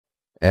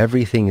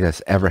Everything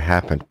that's ever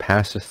happened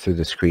passes through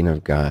the screen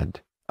of God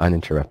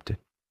uninterrupted.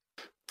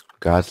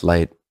 God's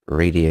light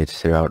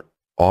radiates throughout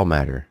all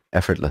matter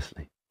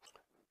effortlessly.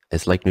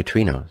 It's like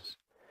neutrinos.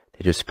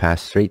 They just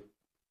pass straight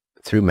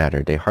through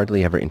matter. They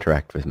hardly ever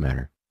interact with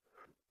matter.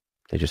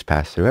 They just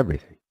pass through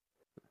everything.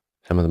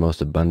 Some of the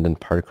most abundant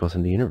particles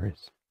in the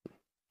universe.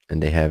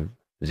 And they have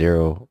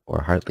zero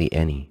or hardly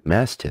any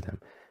mass to them.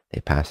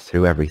 They pass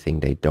through everything.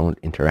 They don't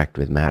interact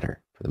with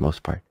matter for the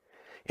most part.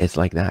 It's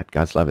like that.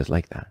 God's love is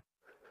like that.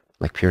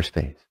 Like pure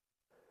space.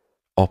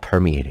 All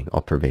permeating,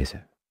 all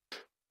pervasive.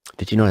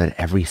 Did you know that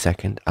every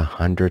second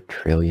 100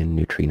 trillion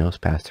neutrinos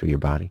pass through your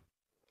body?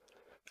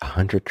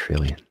 100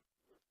 trillion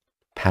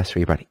pass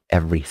through your body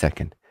every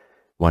second.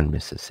 1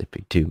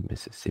 Mississippi, 2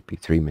 Mississippi,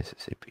 3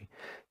 Mississippi.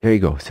 There you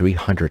go.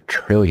 300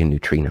 trillion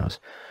neutrinos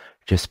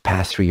just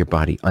pass through your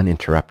body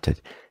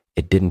uninterrupted.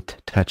 It didn't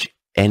touch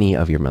any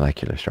of your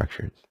molecular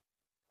structures.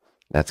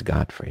 That's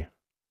God for you.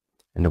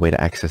 And the way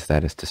to access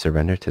that is to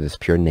surrender to this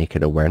pure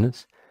naked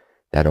awareness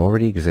that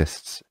already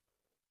exists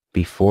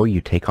before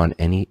you take on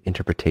any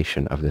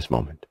interpretation of this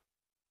moment.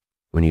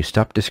 When you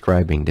stop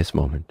describing this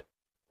moment,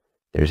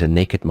 there's a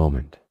naked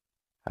moment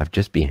of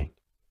just being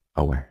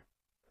aware.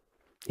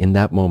 In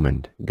that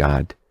moment,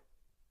 God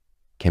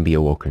can be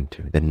awoken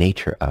to, the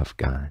nature of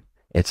God,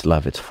 its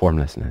love, its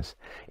formlessness,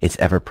 its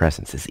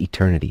ever-presence, its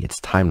eternity,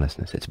 its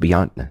timelessness, its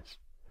beyondness,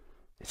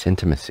 its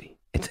intimacy,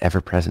 its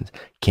ever-presence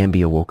can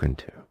be awoken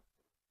to.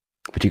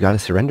 But you got to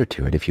surrender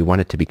to it if you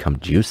want it to become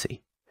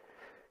juicy.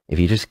 If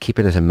you just keep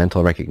it as a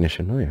mental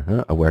recognition, oh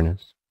yeah,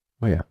 awareness,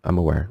 oh yeah, I'm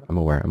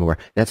aware,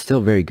 that's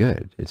still very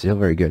good. It's still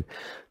very good.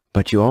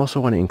 But you also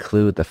want to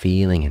include the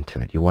feeling into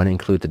it. You want to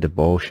include the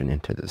devotion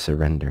into the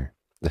surrender,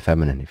 the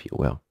feminine, if you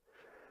will.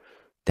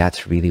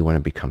 That's really when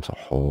it becomes a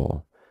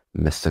whole,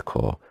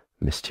 mystical,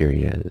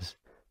 mysterious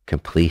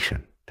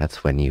completion.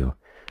 That's when you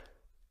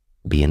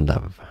be in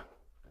love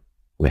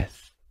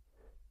with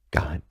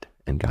God,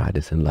 and God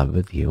is in love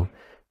with you.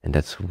 And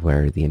that's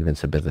where the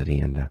invincibility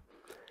and the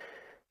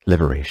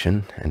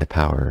liberation and the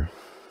power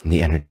and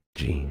the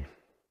energy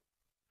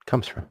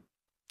comes from,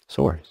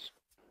 source.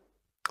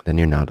 Then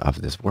you're not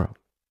of this world.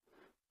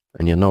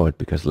 And you'll know it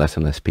because less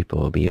and less people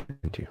will be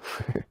into you.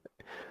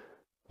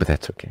 But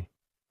that's okay.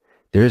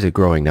 There is a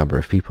growing number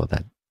of people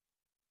that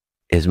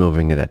is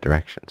moving in that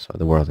direction. So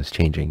the world is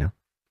changing now.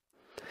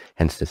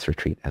 Hence this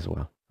retreat as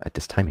well at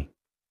this timing.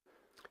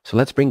 So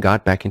let's bring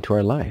God back into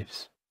our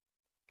lives.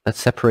 Let's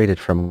separate it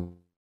from,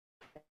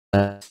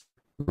 let's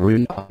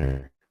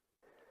re-honor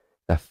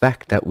the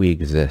fact that we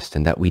exist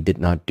and that we did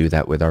not do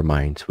that with our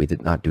minds. We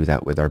did not do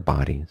that with our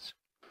bodies.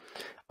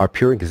 Our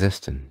pure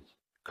existence,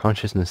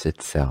 consciousness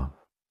itself,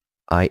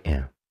 I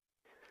am.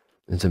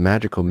 It's a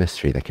magical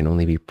mystery that can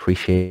only be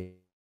appreciated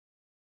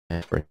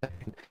for a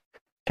second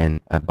and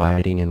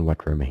abiding in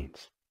what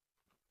remains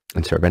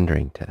and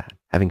surrendering to that,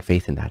 having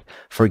faith in that,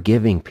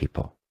 forgiving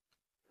people.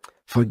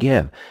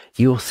 Forgive.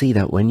 You'll see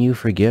that when you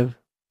forgive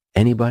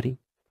anybody,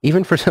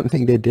 even for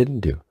something they didn't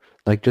do,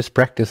 like just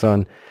practice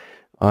on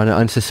an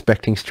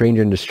unsuspecting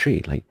stranger in the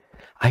street, like,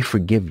 I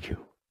forgive you.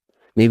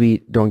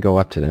 Maybe don't go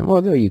up to them,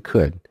 although you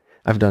could.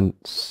 I've done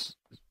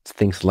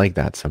things like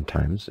that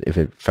sometimes, if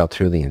it felt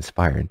truly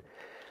inspired,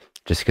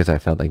 just because I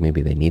felt like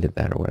maybe they needed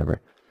that or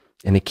whatever.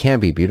 And it can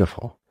be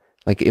beautiful.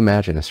 Like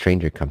imagine a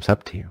stranger comes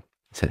up to you and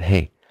said,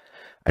 hey,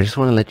 I just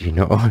want to let you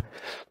know,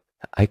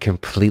 I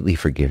completely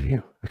forgive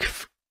you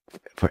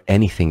for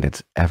anything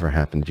that's ever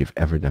happened that you've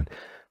ever done.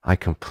 I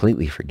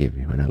completely forgive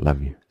you and I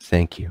love you.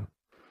 Thank you.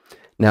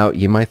 Now,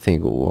 you might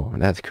think, whoa,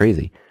 that's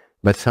crazy.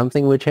 But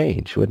something would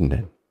change, wouldn't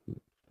it?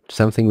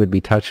 Something would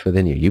be touched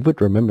within you. You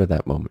would remember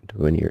that moment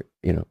when you're,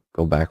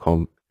 go back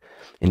home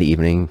in the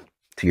evening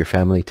to your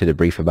family to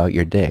debrief about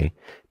your day.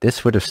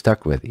 This would have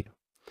stuck with you.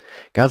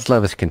 God's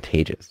love is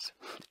contagious,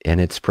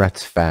 and it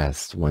spreads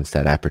fast once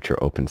that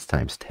aperture opens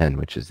times 10,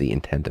 which is the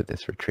intent of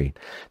this retreat,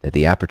 that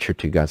the aperture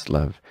to God's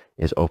love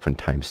is open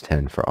times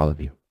 10 for all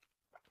of you,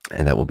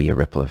 and that will be a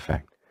ripple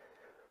effect.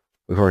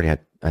 We've already had,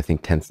 I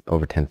think,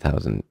 over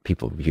 10,000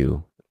 people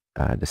view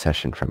the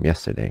session from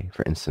yesterday,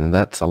 for instance. And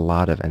that's a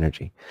lot of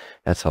energy.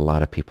 That's a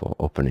lot of people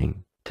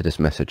opening to this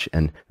message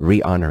and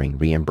re-honoring,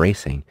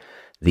 re-embracing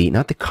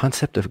not the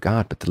concept of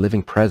God, but the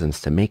living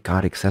presence, to make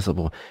God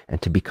accessible and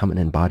to become an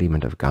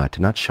embodiment of God,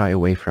 to not shy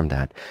away from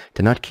that,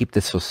 to not keep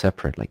this so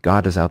separate. Like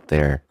God is out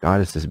there, God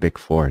is this big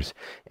force,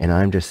 and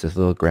I'm just this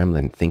little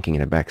gremlin thinking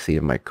in the backseat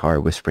of my car,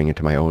 whispering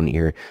into my own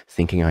ear,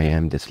 thinking I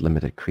am this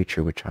limited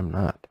creature, which I'm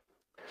not.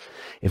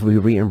 If we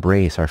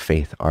re-embrace our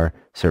faith, our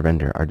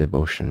surrender, our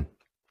devotion,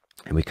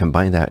 and we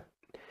combine that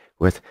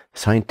with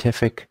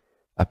scientific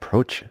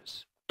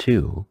approaches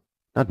to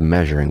not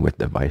measuring with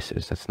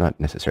devices, that's not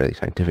necessarily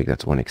scientific,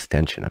 that's one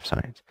extension of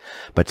science.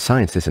 But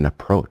science is an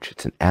approach,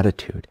 it's an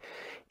attitude.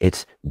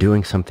 It's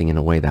doing something in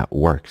a way that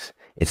works.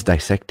 It's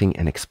dissecting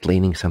and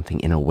explaining something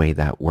in a way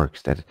that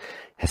works, that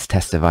has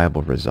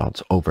testifiable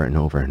results over and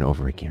over and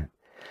over again.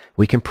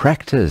 We can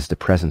practice the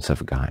presence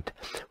of God.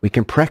 We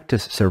can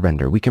practice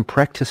surrender. We can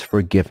practice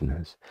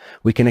forgiveness.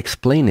 We can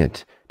explain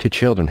it to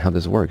children how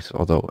this works,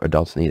 although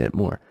adults need it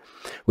more.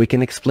 We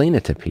can explain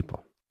it to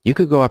people. You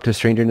could go up to a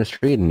stranger in the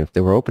street, and if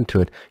they were open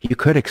to it, you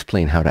could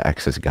explain how to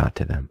access God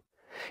to them.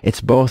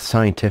 It's both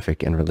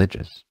scientific and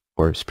religious,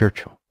 or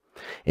spiritual.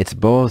 It's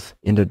both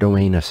in the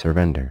domain of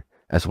surrender,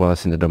 as well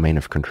as in the domain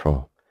of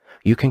control.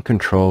 You can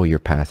control your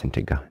path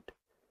into God,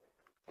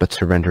 but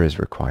surrender is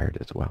required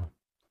as well.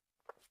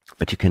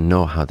 But you can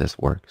know how this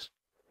works.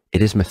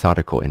 It is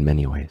methodical in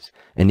many ways.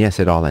 And yes,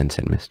 it all ends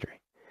in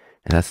mystery.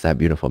 And that's that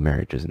beautiful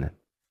marriage, isn't it?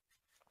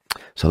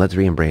 So let's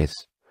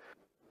re-embrace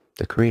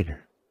the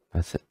Creator.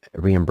 Let's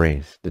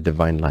re-embrace the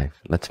divine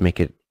life. Let's make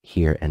it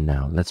here and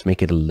now. Let's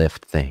make it a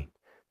lived thing,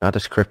 not a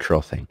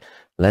scriptural thing.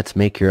 Let's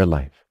make your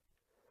life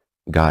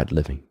God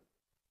living.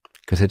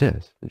 Because it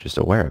is. Just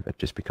aware of it.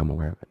 Just become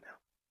aware of it now.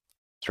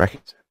 Let's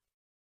recognize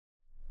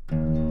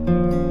it.